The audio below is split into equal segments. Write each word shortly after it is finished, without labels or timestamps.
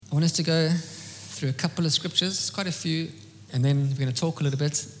I want us to go through a couple of scriptures, quite a few, and then we're going to talk a little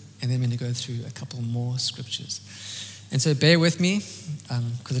bit, and then we're going to go through a couple more scriptures. And so bear with me,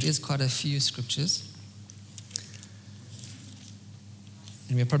 because it is quite a few scriptures.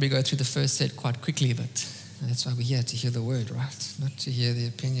 And we'll probably go through the first set quite quickly, but that's why we're here, to hear the word, right? Not to hear the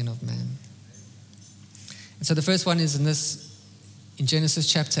opinion of man. And so the first one is in Genesis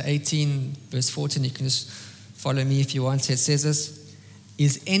chapter 18, verse 14. You can just follow me if you want. It says this: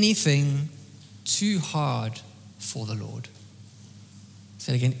 is anything too hard for the Lord?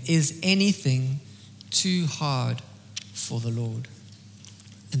 Say it again. Is anything too hard for the Lord?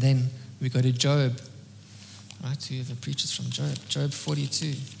 And then we go to Job. Right, whoever preaches from Job. Job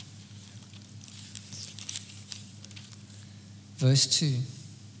 42. Verse 2.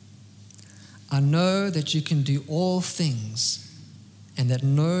 I know that you can do all things, and that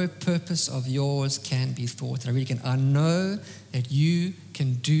no purpose of yours can be thwarted. I read again. I know that you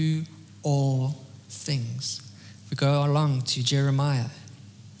can do all things. We go along to Jeremiah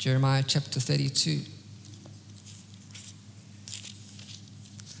chapter 32.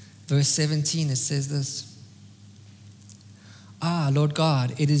 Verse 17, it says this: Ah, Lord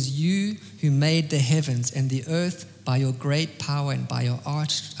God, it is you who made the heavens and the earth by your great power and by your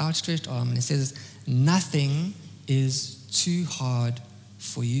outstretched arm. And it says, nothing is too hard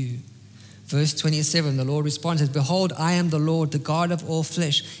for you. Verse 27, the Lord responds, behold, I am the Lord, the God of all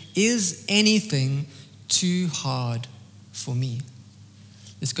flesh. Is anything too hard for me?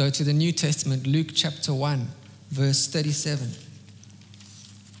 Let's go to the New Testament, Luke chapter 1, verse 37.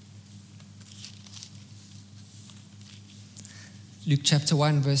 Luke chapter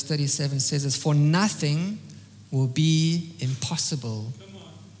 1, verse 37 says this: for nothing will be impossible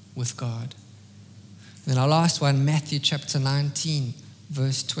with God. Then our last one, Matthew chapter 19,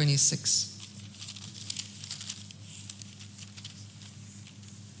 verse 26.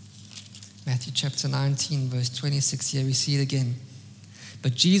 Matthew chapter 19, verse 26. Here we see it again.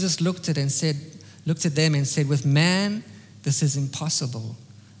 But Jesus looked at them and said, with man this is impossible,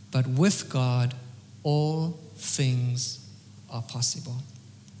 but with God all things are possible.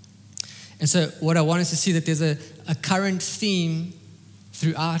 And so what I want us to see, that there's a current theme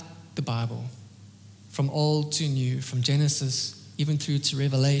throughout the Bible, from old to new, from Genesis even through to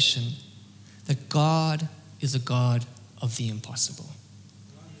Revelation, that God is a God of the impossible.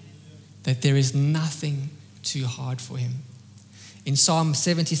 That there is nothing too hard for him. In Psalm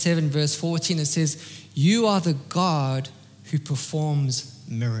 77 verse 14 it says, you are the God who performs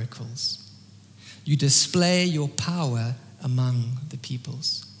miracles. You display your power among the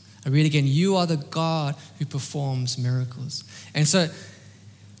peoples. I read again, you are the God who performs miracles. And so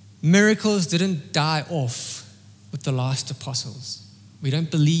miracles didn't die off with the last apostles. We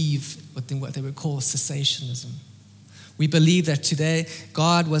don't believe what they would call cessationism. We believe that today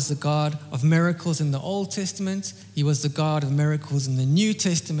God was the God of miracles in the Old Testament. He was the God of miracles in the New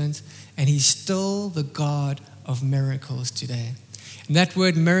Testament. And he's still the God of miracles today. And that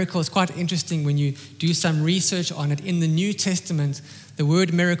word miracle is quite interesting when you do some research on it. In the New Testament, the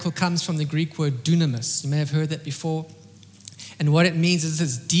word miracle comes from the Greek word dunamis. You may have heard that before. And what it means is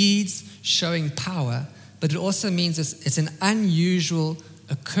it's deeds showing power, but it also means it's an unusual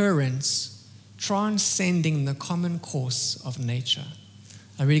occurrence transcending the common course of nature.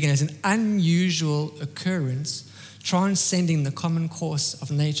 I read again, it's an unusual occurrence transcending the common course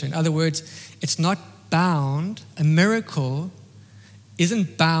of nature. In other words, it's not bound, a miracle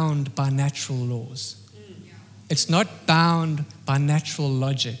isn't bound by natural laws. It's not bound by natural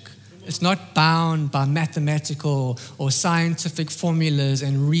logic. It's not bound by mathematical or scientific formulas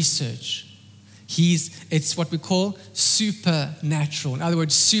and research. It's what we call supernatural. In other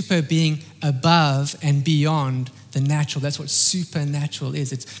words, super being above and beyond the natural. That's what supernatural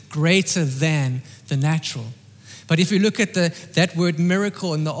is. It's greater than the natural. But if you look at that word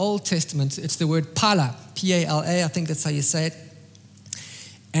miracle in the Old Testament, it's the word pala, P-A-L-A, I think that's how you say it.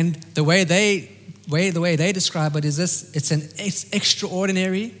 And the way they describe it is this: it's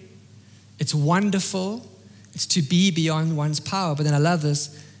extraordinary, it's wonderful, it's to be beyond one's power. But then I love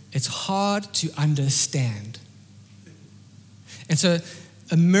this, it's hard to understand. And so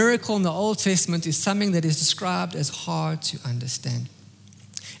a miracle in the Old Testament is something that is described as hard to understand.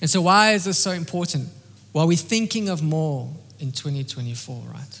 And so why is this so important? Well, we're thinking of more in 2024,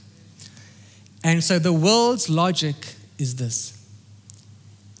 right? And so the world's logic is this: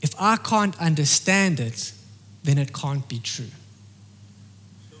 if I can't understand it, then it can't be true.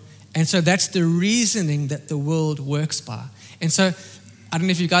 And so that's the reasoning that the world works by. And so I don't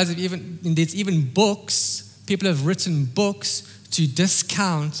know if you guys there's even books, people have written books to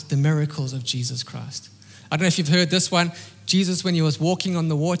discount the miracles of Jesus Christ. I don't know if you've heard this one. Jesus, when he was walking on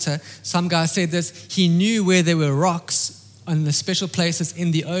the water, some guy said this, he knew where there were rocks on the special places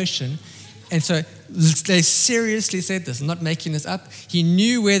in the ocean. And so they seriously said this, I'm not making this up. He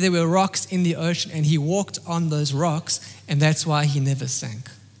knew where there were rocks in the ocean and he walked on those rocks, and that's why he never sank.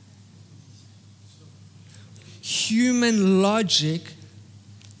 Human logic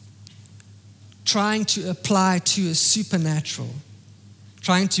trying to apply to a supernatural,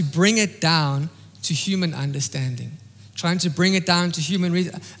 trying to bring it down to human understanding, trying to bring it down to human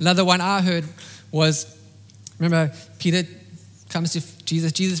reason. Another one I heard was, remember, Peter comes to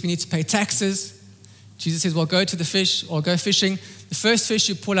Jesus, we need to pay taxes. Jesus says, well, go to the fish or go fishing. The first fish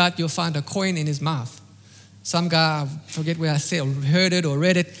you pull out, you'll find a coin in his mouth. Some guy, I forget where I said, or heard it or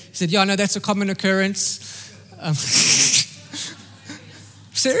read it, he said, yeah, no, that's a common occurrence.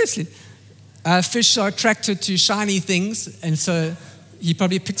 Seriously. Fish are attracted to shiny things, and so he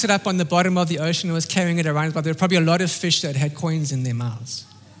probably picked it up on the bottom of the ocean and was carrying it around, but there were probably a lot of fish that had coins in their mouths.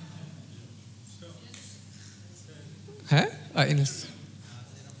 Huh? Oh,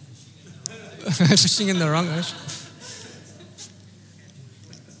 fishing in the wrong ocean.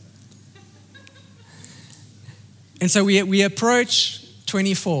 And so we approach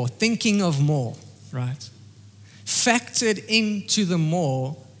 24, thinking of more, right? Factored into the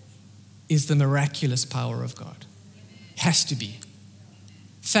more is the miraculous power of God. Has to be.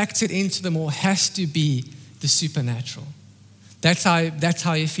 Factored into the more has to be the supernatural. That's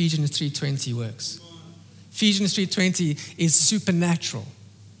how Ephesians 3:20 works. Ephesians 3:20 is supernatural.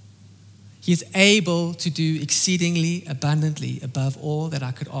 He is able to do exceedingly abundantly above all that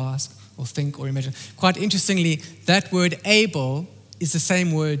I could ask or think or imagine. Quite interestingly, that word able is the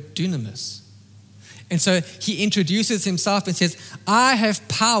same word dunamis. And so he introduces himself and says, I have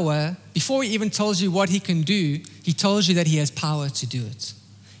power. Before he even tells you what he can do, he tells you that he has power to do it.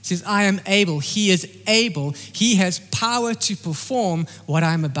 He says, I am able. He is able. He has power to perform what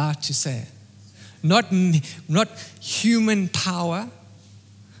I'm about to say. Not human power,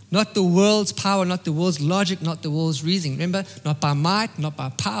 not the world's power, not the world's logic, not the world's reasoning. Remember, not by might, not by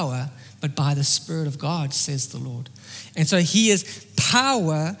power, but by the Spirit of God, says the Lord. And so he is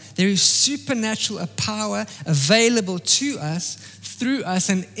power. There is supernatural power available to us, through us,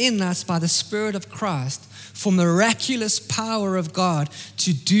 and in us by the Spirit of Christ for miraculous power of God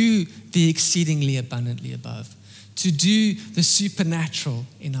to do the exceedingly abundantly above, to do the supernatural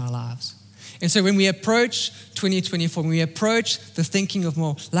in our lives. And so when we approach 2024, when we approach the thinking of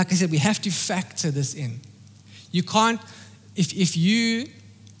more, like I said, we have to factor this in. You can't, if you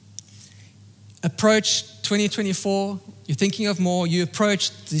approach 2024, you're thinking of more, you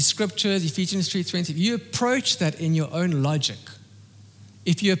approach the scriptures, Ephesians 3:20, you approach that in your own logic.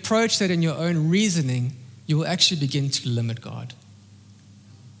 If you approach that in your own reasoning, you will actually begin to limit God.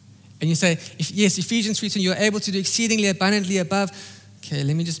 And you say, yes, Ephesians 3:20, you're able to do exceedingly abundantly above. Okay,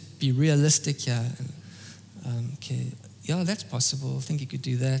 let me just be realistic here. Okay, yeah, that's possible. I think you could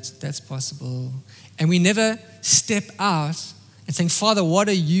do that. That's possible. And we never step out and saying, Father, what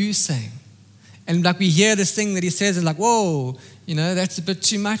are you saying? And like we hear this thing that he says, and like, whoa, that's a bit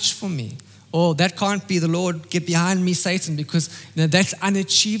too much for me. Or that can't be the Lord. Get behind me, Satan, because that's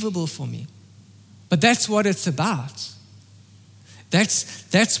unachievable for me. But that's what it's about.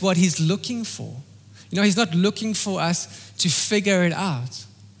 That's what he's looking for. He's not looking for us to figure it out.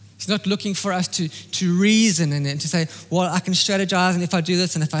 He's not looking for us to reason and to say, well, I can strategize, and if I do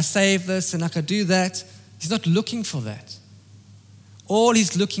this, and if I save this, and I can do that. He's not looking for that. All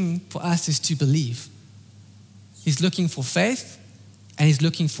he's looking for us is to believe. He's looking for faith, and he's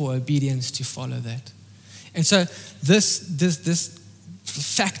looking for obedience to follow that. And so this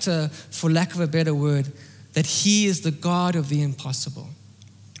factor, for lack of a better word, that he is the God of the impossible,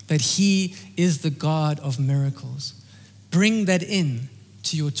 that he is the God of miracles. Bring that in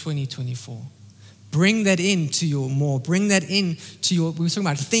to your 2024. Bring that in to your more. Bring that in to your, we were talking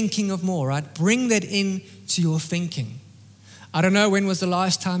about thinking of more, right? Bring that in to your thinking. I don't know when was the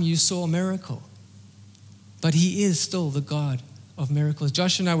last time you saw a miracle, but he is still the God of miracles.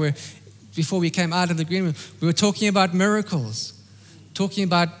 Josh and I before we came out of the green room, we were talking about miracles, talking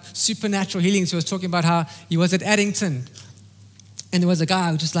about supernatural healings. He was talking about how he was at Addington, and there was a guy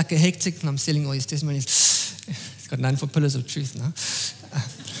who was just like a hectic, and I'm selling all his testimonies. He's got none for pillars of truth now.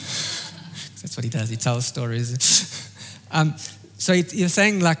 That's what he does. He tells stories. So he was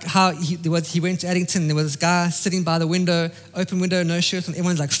saying like how he went to Addington. There was this guy sitting by the window, open window, no shirt, and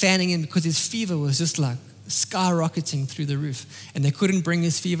everyone's like fanning him because his fever was just like skyrocketing through the roof. And they couldn't bring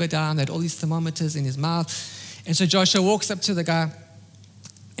his fever down. They had all these thermometers in his mouth. And so Joshua walks up to the guy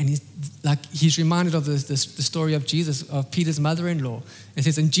And he's reminded of the story of Jesus, of Peter's mother-in-law. It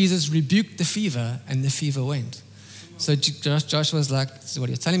says, and Jesus rebuked the fever, and the fever went. So Joshua was like, this is what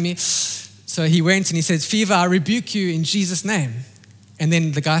you're telling me. So he went and he says, fever, I rebuke you in Jesus' name. And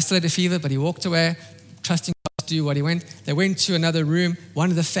then the guy still had a fever, but he walked away, trusting God to do what he went. They went to another room. One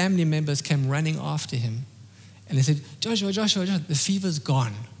of the family members came running after him. And they said, Joshua, the fever's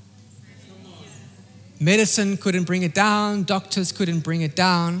gone. Medicine couldn't bring it down. Doctors couldn't bring it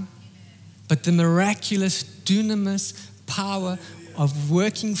down. But the miraculous dunamis power of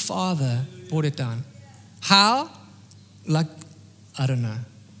working Father brought it down. How? I don't know.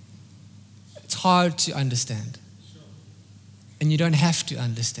 It's hard to understand. And you don't have to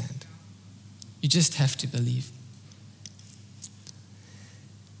understand. You just have to believe.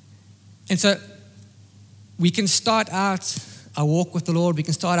 And so we can start out our walk with the Lord. We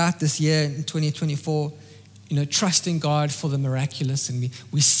can start out this year in 2024, trusting God for the miraculous. And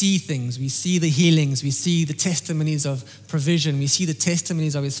we see things. We see the healings. We see the testimonies of provision. We see the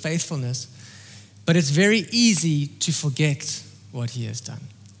testimonies of His faithfulness. But it's very easy to forget what He has done.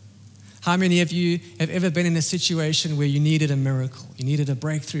 How many of you have ever been in a situation where you needed a miracle? You needed a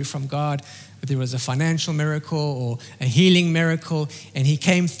breakthrough from God, whether it was a financial miracle or a healing miracle, and He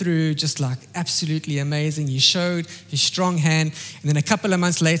came through just like absolutely amazing. He showed His strong hand, and then a couple of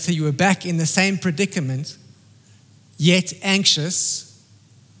months later, you were back in the same predicament, yet anxious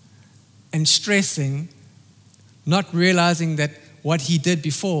and stressing, not realizing that what He did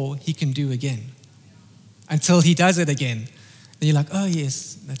before, He can do again. Until He does it again. Then you're like, oh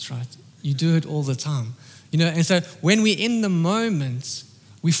yes, that's right. You do it all the time. And so when we're in the moment,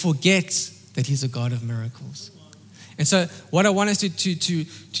 we forget that He's a God of miracles. And so what I want us to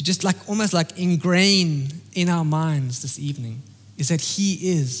just almost ingrain in our minds this evening is that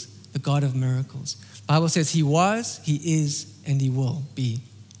He is the God of miracles. The Bible says He was, He is, and He will be.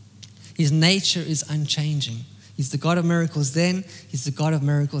 His nature is unchanging. He's the God of miracles then, He's the God of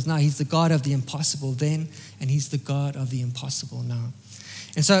miracles now. He's the God of the impossible then, and He's the God of the impossible now.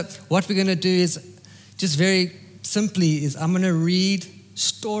 And so what we're going to do is, just very simply, is I'm going to read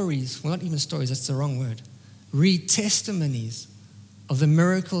stories. Well, not even stories, that's the wrong word. Read testimonies of the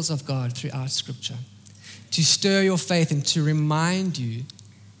miracles of God throughout Scripture to stir your faith and to remind you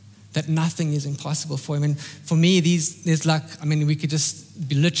that nothing is impossible for Him. And for me, we could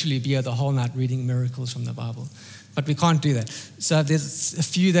just literally be here the whole night reading miracles from the Bible. But we can't do that. So there's a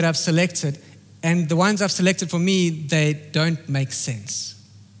few that I've selected. And the ones I've selected for me, they don't make sense.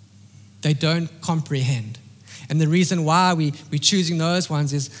 They don't comprehend. And the reason why we're choosing those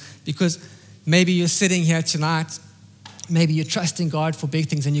ones is because maybe you're sitting here tonight, maybe you're trusting God for big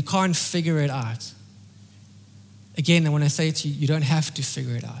things and you can't figure it out. Again, I want to say to you, you don't have to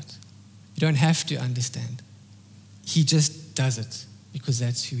figure it out. You don't have to understand. He just does it because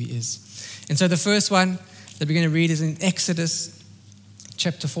that's who He is. And so the first one that we're going to read is in Exodus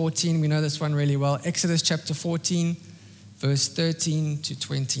chapter 14. We know this one really well. Exodus chapter 14, verse 13 to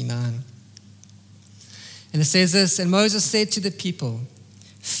 29. And it says this, and Moses said to the people,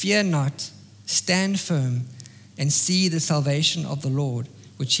 fear not, stand firm, and see the salvation of the Lord,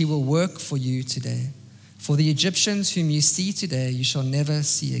 which He will work for you today. For the Egyptians whom you see today, you shall never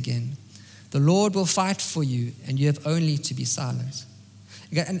see again. The Lord will fight for you, and you have only to be silent.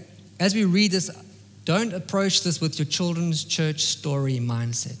 Okay, and as we read this, don't approach this with your children's church story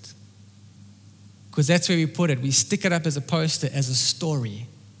mindset. Because that's where we put it. We stick it up as a poster, as a story.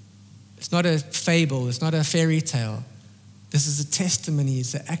 It's not a fable. It's not a fairy tale. This is a testimony.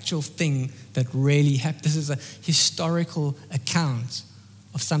 It's an actual thing that really happened. This is a historical account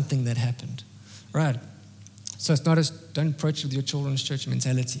of something that happened. Right? So it's not don't approach it with your children's church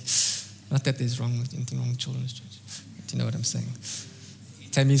mentality. Not that there's anything wrong with children's church. Do you know what I'm saying?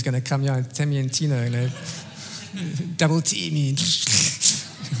 Tammy's going to come here, and Tammy and Tina, double team me.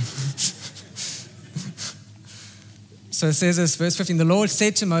 So it says this, verse 15, the Lord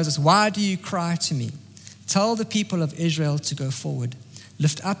said to Moses, why do you cry to me? Tell the people of Israel to go forward.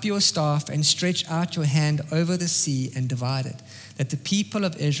 Lift up your staff and stretch out your hand over the sea and divide it, that the people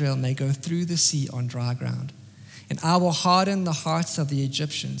of Israel may go through the sea on dry ground. And I will harden the hearts of the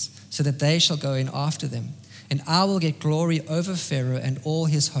Egyptians, so that they shall go in after them. And I will get glory over Pharaoh and all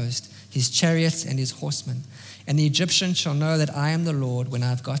his host, his chariots and his horsemen. And the Egyptians shall know that I am the Lord when I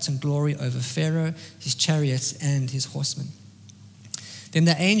have gotten glory over Pharaoh, his chariots, and his horsemen. Then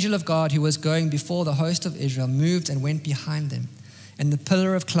the angel of God who was going before the host of Israel moved and went behind them. And the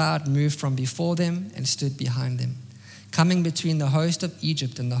pillar of cloud moved from before them and stood behind them, coming between the host of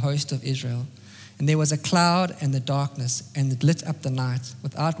Egypt and the host of Israel. And there was a cloud and the darkness, and it lit up the night,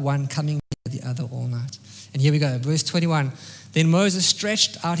 without one coming near the other all night. And here we go, verse 21. Then Moses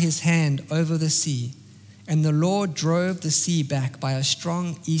stretched out his hand over the sea, and the Lord drove the sea back by a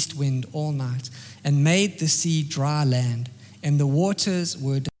strong east wind all night, and made the sea dry land, and the waters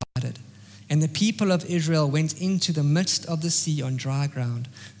were divided. And the people of Israel went into the midst of the sea on dry ground,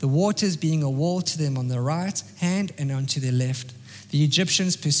 the waters being a wall to them on the right hand and onto their left. The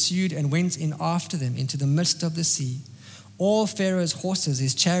Egyptians pursued and went in after them into the midst of the sea. All Pharaoh's horses,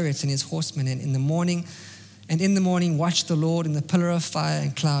 his chariots, and his horsemen, and in the morning watched the Lord in the pillar of fire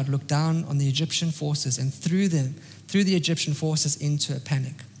and cloud look down on the Egyptian forces and threw the Egyptian forces into a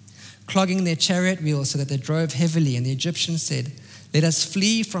panic, clogging their chariot wheels so that they drove heavily. And the Egyptians said, "Let us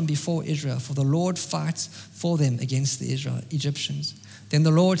flee from before Israel, for the Lord fights for them against the Egyptians." Then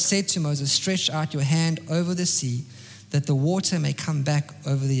the Lord said to Moses, "Stretch out your hand over the sea, that the water may come back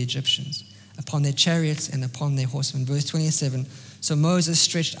over the Egyptians, upon their chariots and upon their horsemen." Verse 27, so Moses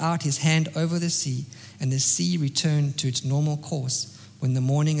stretched out his hand over the sea, and the sea returned to its normal course when the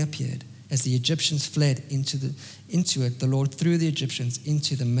morning appeared. As the Egyptians fled into it, the Lord threw the Egyptians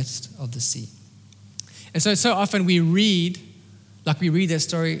into the midst of the sea. And so often we read that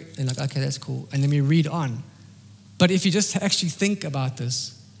story and okay, that's cool, and then we read on. But if you just actually think about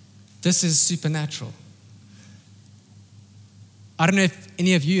this is supernatural. I don't know if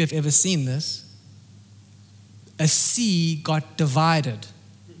any of you have ever seen this. A sea got divided.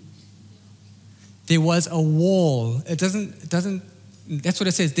 There was a wall. It doesn't, that's what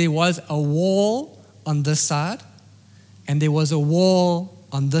it says. There was a wall on this side, and there was a wall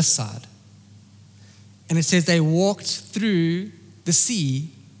on this side. And it says they walked through the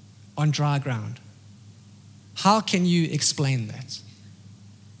sea on dry ground. How can you explain that?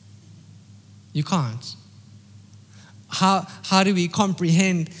 You can't. How do we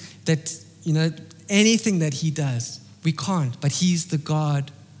comprehend that, anything that he does? We can't, but he's the God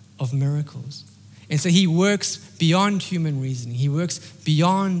of miracles. And so he works beyond human reasoning. He works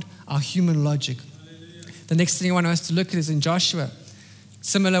beyond our human logic. The next thing I want us to look at is in Joshua.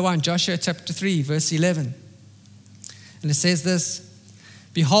 Similar one, Joshua chapter 3, verse 11. And it says this,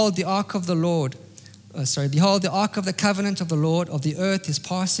 Behold, the ark of the covenant of the Lord of the earth is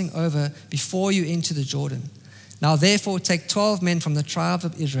passing over before you into the Jordan. Now therefore take 12 men from the tribe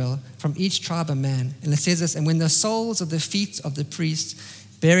of Israel, from each tribe a man. And it says this, and when the soles of the feet of the priests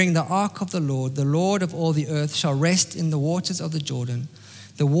bearing the ark of the Lord of all the earth, shall rest in the waters of the Jordan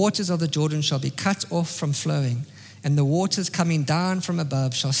shall be cut off from flowing, and the waters coming down from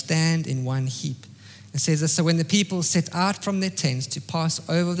above shall stand in one heap. It says this, so when the people set out from their tents to pass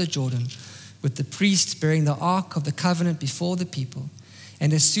over the Jordan, with the priests bearing the ark of the covenant before the people,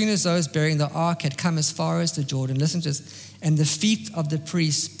 and as soon as those bearing the ark had come as far as the Jordan, listen to this, and the feet of the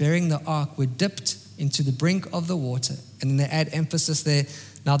priests bearing the ark were dipped into the brink of the water. And then they add emphasis there,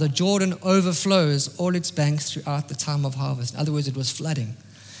 now the Jordan overflows all its banks throughout the time of harvest. In other words, it was flooding.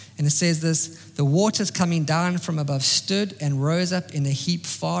 And it says this, the waters coming down from above stood and rose up in a heap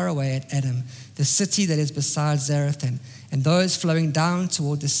far away at Adam, the city that is beside Zarethan. And those flowing down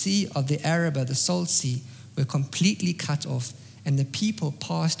toward the sea of the Arabah, the Salt Sea, were completely cut off, and the people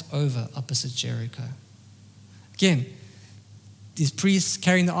passed over opposite Jericho. Again, these priests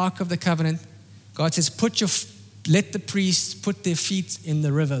carrying the Ark of the Covenant, God says, let the priests put their feet in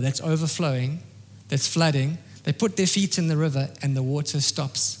the river that's overflowing, that's flooding. They put their feet in the river, and the water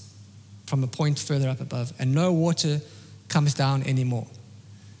stops from a point further up above, and no water comes down anymore.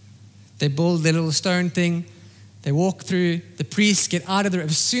 They build their little stone thing. They walk through. The priests get out of the river.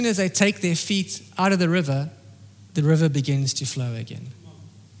 As soon as they take their feet out of the river begins to flow again.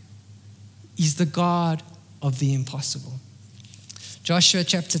 He's the God of the impossible. Joshua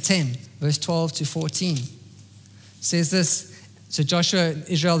chapter 10, verse 12 to 14 says this. So Joshua and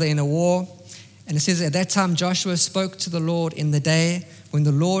Israel, they're in a war. And it says, at that time Joshua spoke to the Lord in the day when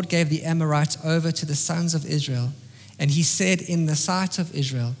the Lord gave the Amorites over to the sons of Israel. And he said in the sight of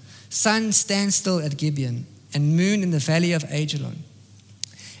Israel, sun, stand still at Gibeon, and moon in the valley of Ajalon.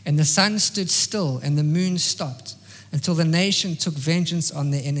 And the sun stood still, and the moon stopped, until the nation took vengeance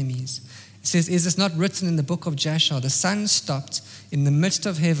on their enemies. It says, is this not written in the book of Jasher? The sun stopped in the midst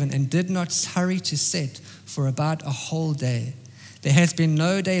of heaven and did not hurry to set for about a whole day. There has been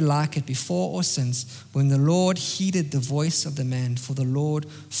no day like it before or since, when the Lord heeded the voice of the man, for the Lord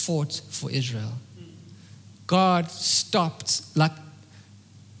fought for Israel. God stopped,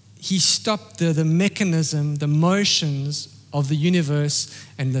 he stopped the mechanism, the motions of the universe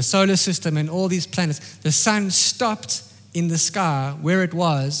and the solar system and all these planets. The sun stopped in the sky where it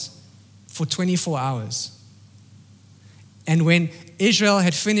was for 24 hours. And when Israel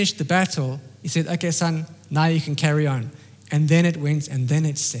had finished the battle, he said, okay, sun, now you can carry on. And then it went, and then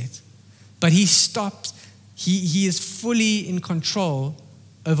it set. But he stops. He is fully in control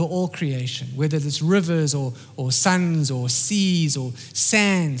over all creation, whether it's rivers or suns or seas or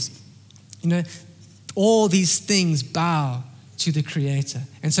sands. All these things bow to the Creator.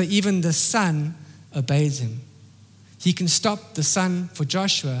 And so even the sun obeys him. He can stop the sun for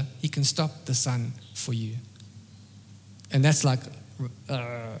Joshua. He can stop the sun for you. And that's like,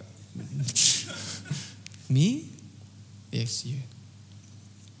 me? Yes, you.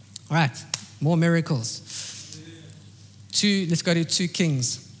 All right, more miracles. Let's go to 2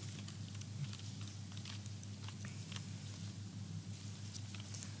 Kings.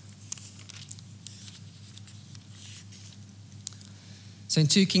 So in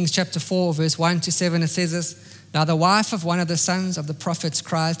 2 Kings chapter 4, verse 1 to 7, it says this: Now the wife of one of the sons of the prophets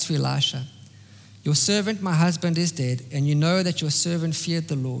cried to Elisha, Your servant, my husband, is dead, and you know that your servant feared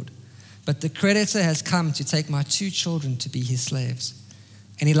the Lord. But the creditor has come to take my 2 children to be his slaves.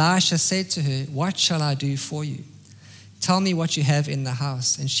 And Elisha said to her, What shall I do for you? Tell me what you have in the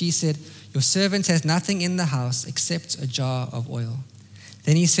house. And she said, Your servant has nothing in the house except a jar of oil.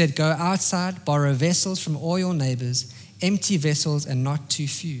 Then he said, Go outside, borrow vessels from all your neighbors, empty vessels and not too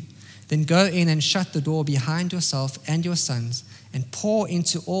few. Then go in and shut the door behind yourself and your sons, and pour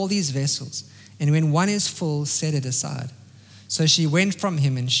into all these vessels. And when one is full, set it aside. So she went from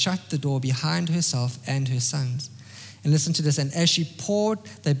him and shut the door behind herself and her sons. And listen to this. And as she poured,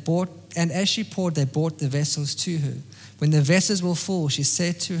 they brought the vessels to her. When the vessels were full, she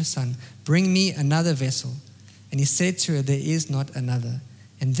said to her son, Bring me another vessel. And he said to her, There is not another.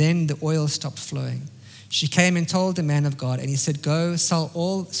 And then the oil stopped flowing. She came and told the man of God, and he said, Go sell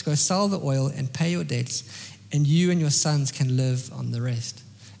the oil and pay your debts, and you and your sons can live on the rest.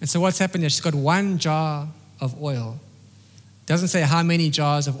 And so what's happened there? She's got 1 jar of oil. It doesn't say how many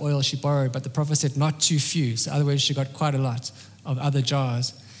jars of oil she borrowed, but the prophet said not too few. So otherwise she got quite a lot of other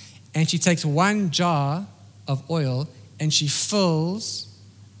jars. And she takes 1 jar of oil and she fills,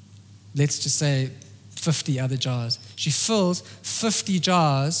 let's just say 50 other jars. She fills 50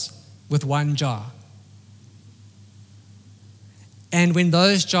 jars with 1 jar. And when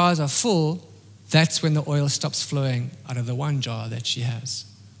those jars are full, that's when the oil stops flowing out of the 1 jar that she has.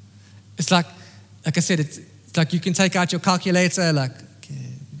 It's like I said, it's like you can take out your calculator, like,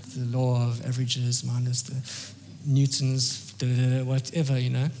 okay, the law of averages minus the Newton's, whatever,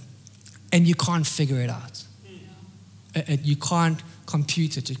 and you can't figure it out. You can't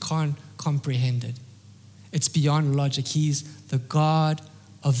compute it. You can't comprehend it. It's beyond logic. He's the God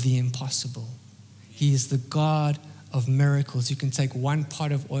of the impossible. He is the God of miracles. You can take 1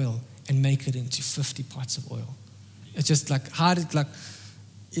 pot of oil and make it into 50 pots of oil. It's just like, I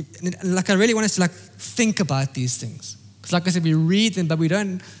really want us to think about these things. Because like I said, we read them, but we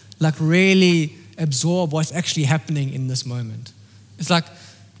don't really absorb what's actually happening in this moment. It's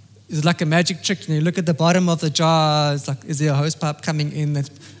like a magic trick. You look at the bottom of the jar, it's like, is there a hose pipe coming in?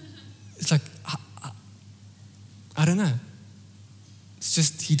 It's like, I don't know. It's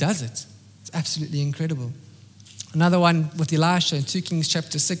just, he does it. It's absolutely incredible. Another one with Elisha in 2 Kings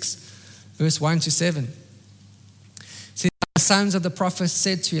chapter 6, verse 1 to 7. It says, The sons of the prophets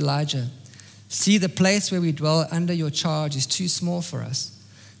said to Elijah, See, the place where we dwell under your charge is too small for us.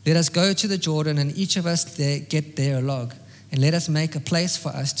 Let us go to the Jordan, and each of us get there a log, and let us make a place for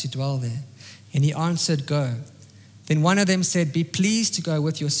us to dwell there. And he answered, Go. Then one of them said, Be pleased to go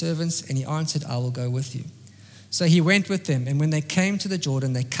with your servants. And he answered, I will go with you. So he went with them, and when they came to the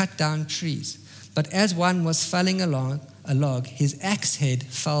Jordan, they cut down trees. But as one was felling a log, his axe head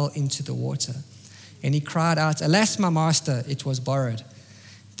fell into the water. And he cried out, Alas, my master, it was borrowed.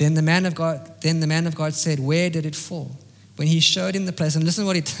 Then the man of God said, Where did it fall? When he showed him the place, and listen to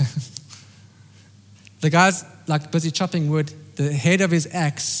what he did. The guy's busy chopping wood. The head of his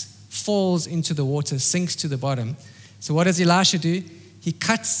axe falls into the water, sinks to the bottom. So what does Elisha do? He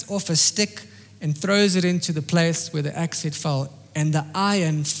cuts off a stick and throws it into the place where the axe head fell, and the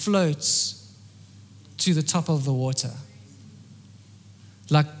iron floats to the top of the water.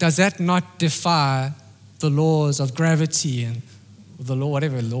 Does that not defy the laws of gravity and the law,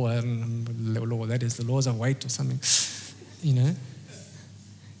 whatever law, I don't know law that is, the laws of weight or something,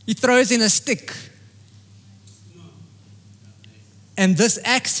 He throws in a stick. And this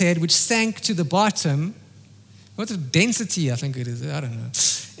axe head, which sank to the bottom, what's the density, I think it is, I don't know.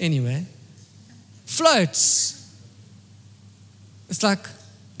 Anyway, floats. It's like,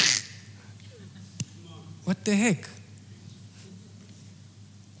 what the heck?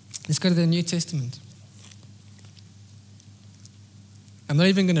 Let's go to the New Testament. I'm not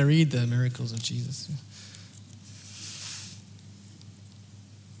even going to read the miracles of Jesus.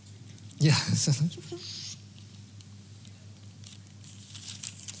 Yeah.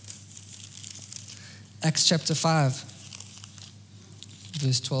 Acts chapter 5,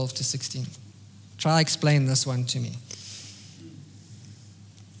 verse 12 to 16. Try explain this one to me.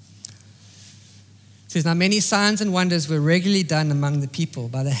 It says, now many signs and wonders were regularly done among the people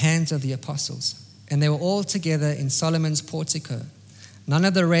by the hands of the apostles, and they were all together in Solomon's portico. None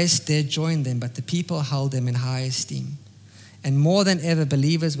of the rest dared join them, but the people held them in high esteem. And more than ever,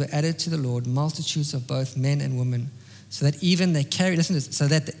 believers were added to the Lord, multitudes of both men and women, so that even they carried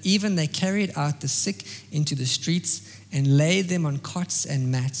out the sick into the streets and laid them on cots and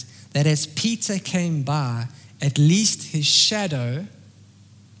mats, that as Peter came by, at least his shadow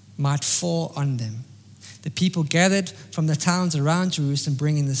might fall on them. The people gathered from the towns around Jerusalem,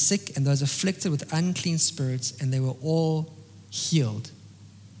 bringing the sick and those afflicted with unclean spirits, and they were all healed.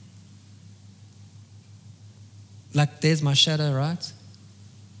 Like, there's my shadow, right?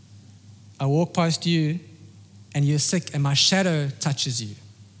 I walk past you and you're sick and my shadow touches you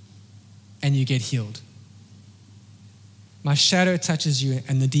and you get healed. My shadow touches you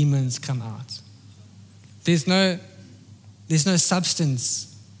and the demons come out. There's no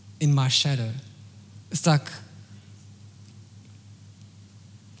substance in my shadow. It's like,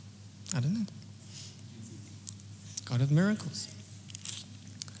 I don't know. God of miracles.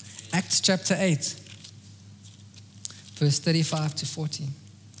 Acts chapter 8. Verse 35 to 40.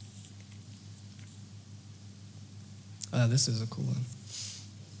 Oh, this is a cool one.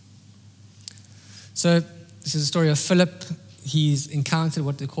 So this is a story of Philip. He's encountered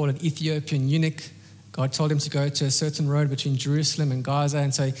what they call an Ethiopian eunuch. God told him to go to a certain road between Jerusalem and Gaza.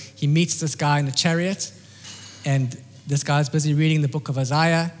 And so he meets this guy in a chariot. And this guy's busy reading the book of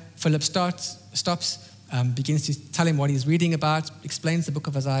Isaiah. Philip stops, begins to tell him what he's reading about, explains the book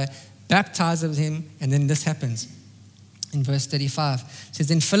of Isaiah, baptizes him, and then this happens. In verse 35, it says,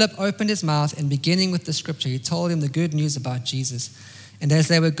 then Philip opened his mouth, and beginning with the scripture, he told him the good news about Jesus. And as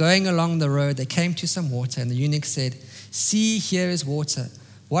they were going along the road, they came to some water, and the eunuch said, see, here is water.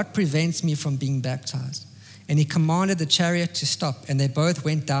 What prevents me from being baptized? And he commanded the chariot to stop, and they both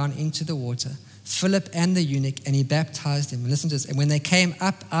went down into the water, Philip and the eunuch, and he baptized him. Listen to this. And when they came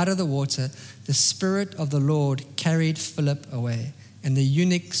up out of the water, the Spirit of the Lord carried Philip away, and the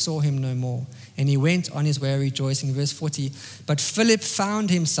eunuch saw him no more. And he went on his way rejoicing. Verse 40, but Philip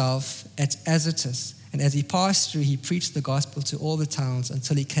found himself at Azotus, and as he passed through, he preached the gospel to all the towns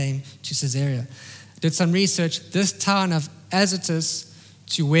until he came to Caesarea. Did some research. This town of Azotus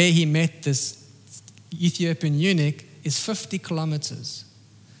to where he met this Ethiopian eunuch is 50 kilometers.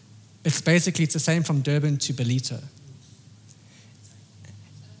 It's the same from Durban to Belito.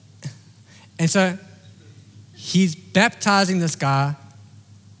 And so he's baptizing this guy,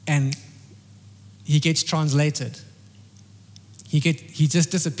 and he gets translated. He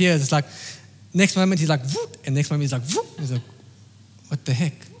just disappears. It's like, next moment he's like, whoop, and next moment he's like, whoop. He's like, what the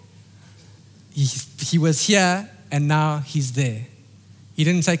heck? He was here, and now he's there. He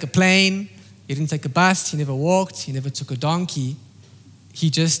didn't take a plane. He didn't take a bus. He never walked. He never took a donkey. He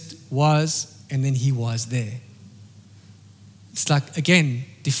just was, and then he was there. It's like, again,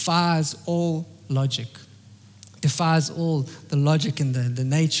 defies all logic. Defies all the logic and the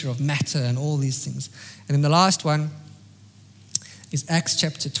nature of matter and all these things. And then the last one is Acts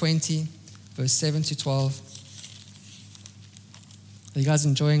chapter 20, verse 7 to 12. Are you guys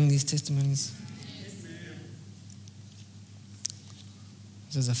enjoying these testimonies?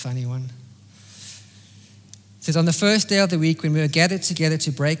 This is a funny one. It says, on the first day of the week, when we were gathered together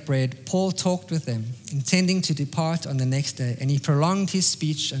to break bread, Paul talked with them, intending to depart on the next day, and he prolonged his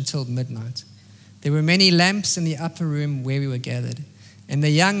speech until midnight. There were many lamps in the upper room where we were gathered, and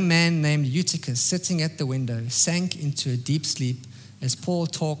the young man named Eutychus, sitting at the window, sank into a deep sleep as Paul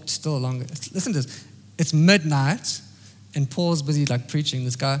talked still longer. Listen to this. It's midnight, and Paul's busy preaching.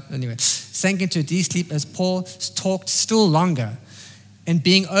 This guy, anyway, sank into a deep sleep as Paul talked still longer. And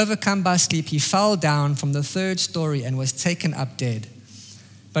being overcome by sleep, he fell down from the third story and was taken up dead.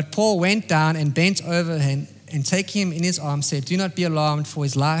 But Paul went down and bent over him, and taking him in his arms said, do not be alarmed, for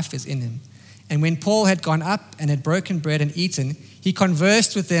his life is in him. And when Paul had gone up and had broken bread and eaten, he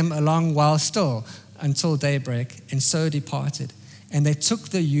conversed with them a long while still until daybreak, and so departed. And they took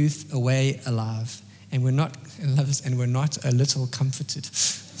the youth away alive, and were not a little comforted.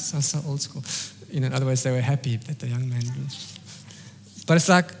 So old school. In other words, they were happy that the young man. But it's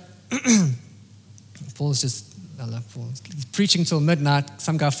like, I love Paul. He's preaching till midnight.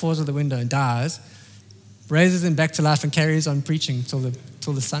 Some guy falls out the window and dies, raises him back to life and carries on preaching till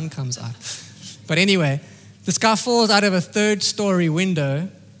the sun comes up. But anyway, this guy falls out of a third-story window,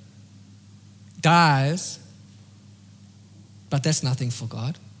 dies, but that's nothing for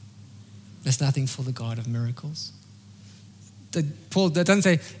God. That's nothing for the God of miracles. Paul doesn't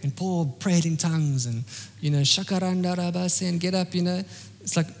say, and Paul prayed in tongues and, shakaranda rabase and get up,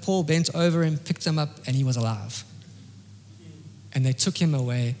 It's like Paul bent over and picked him up and he was alive. And they took him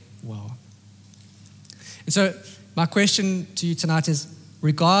away well. And so my question to you tonight is,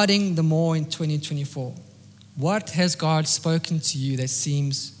 regarding the more in 2024, what has God spoken to you that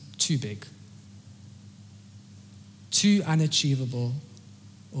seems too big, too unachievable,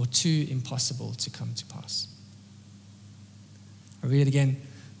 or too impossible to come to pass? I'll read it again.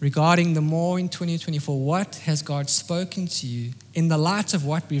 Regarding the more in 2024, what has God spoken to you in the light of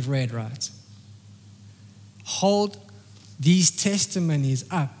what we've read, right? Hold these testimonies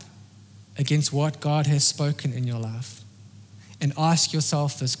up against what God has spoken in your life and ask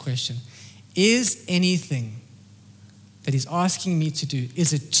yourself this question. Is anything that He's asking me to do,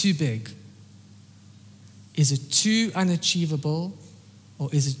 is it too big? Is it too unachievable? Or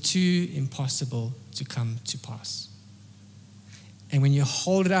is it too impossible to come to pass? And when you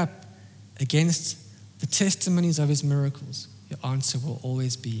hold it up against the testimonies of His miracles, your answer will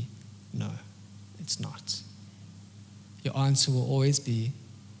always be, no, it's not. Your answer will always be,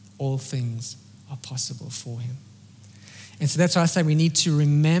 all things are possible for Him. And so that's why I say we need to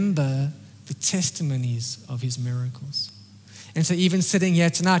remember the testimonies of His miracles. And so even sitting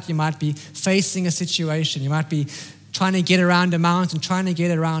here tonight, you might be facing a situation. You might be trying to get around a mountain, trying to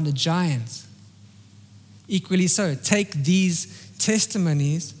get around a giant. Equally so, take these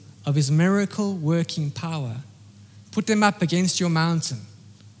testimonies of His miracle working power. Put them up against your mountain.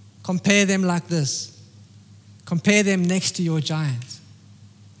 Compare them like this. Compare them next to your giant.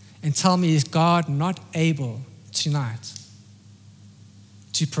 And tell me, is God not able tonight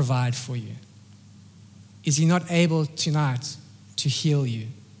to provide for you? Is He not able tonight to heal you?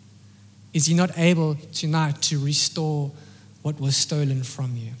 Is He not able tonight to restore what was stolen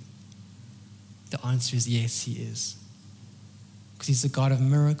from you? The answer is yes, He is. Because He's the God of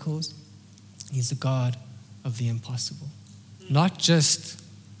miracles. He's the God of the impossible. Not just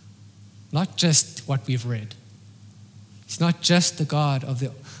what we've read. He's not just the God of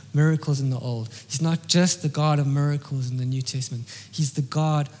the miracles in the Old. He's not just the God of miracles in the New Testament. He's the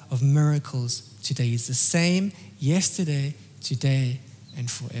God of miracles today. He's the same yesterday, today, and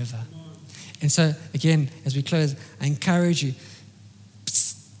forever. And so, again, as we close, I encourage you,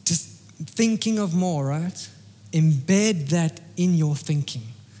 just thinking of more, right? Embed that in your thinking.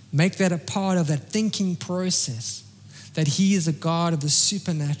 Make that a part of that thinking process, that He is a God of the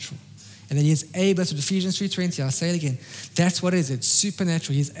supernatural and that He is able. So Ephesians 3:20, I'll say it again. That's what it is. It's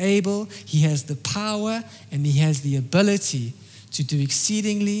supernatural. He's able, He has the power, and He has the ability to do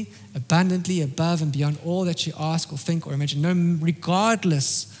exceedingly, abundantly, above and beyond all that you ask or think or imagine,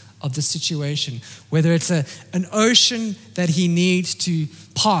 regardless of the situation. Whether it's an ocean that He needs to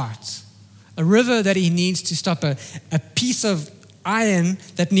part, a river that He needs to stop, a piece of iron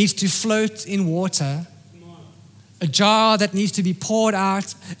that needs to float in water, a jar that needs to be poured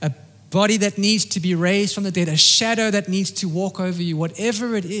out, a body that needs to be raised from the dead, a shadow that needs to walk over you,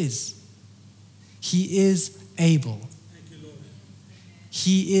 whatever it is, He is able. Thank you, Lord.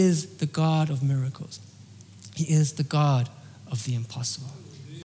 He is the God of miracles. He is the God of the impossible.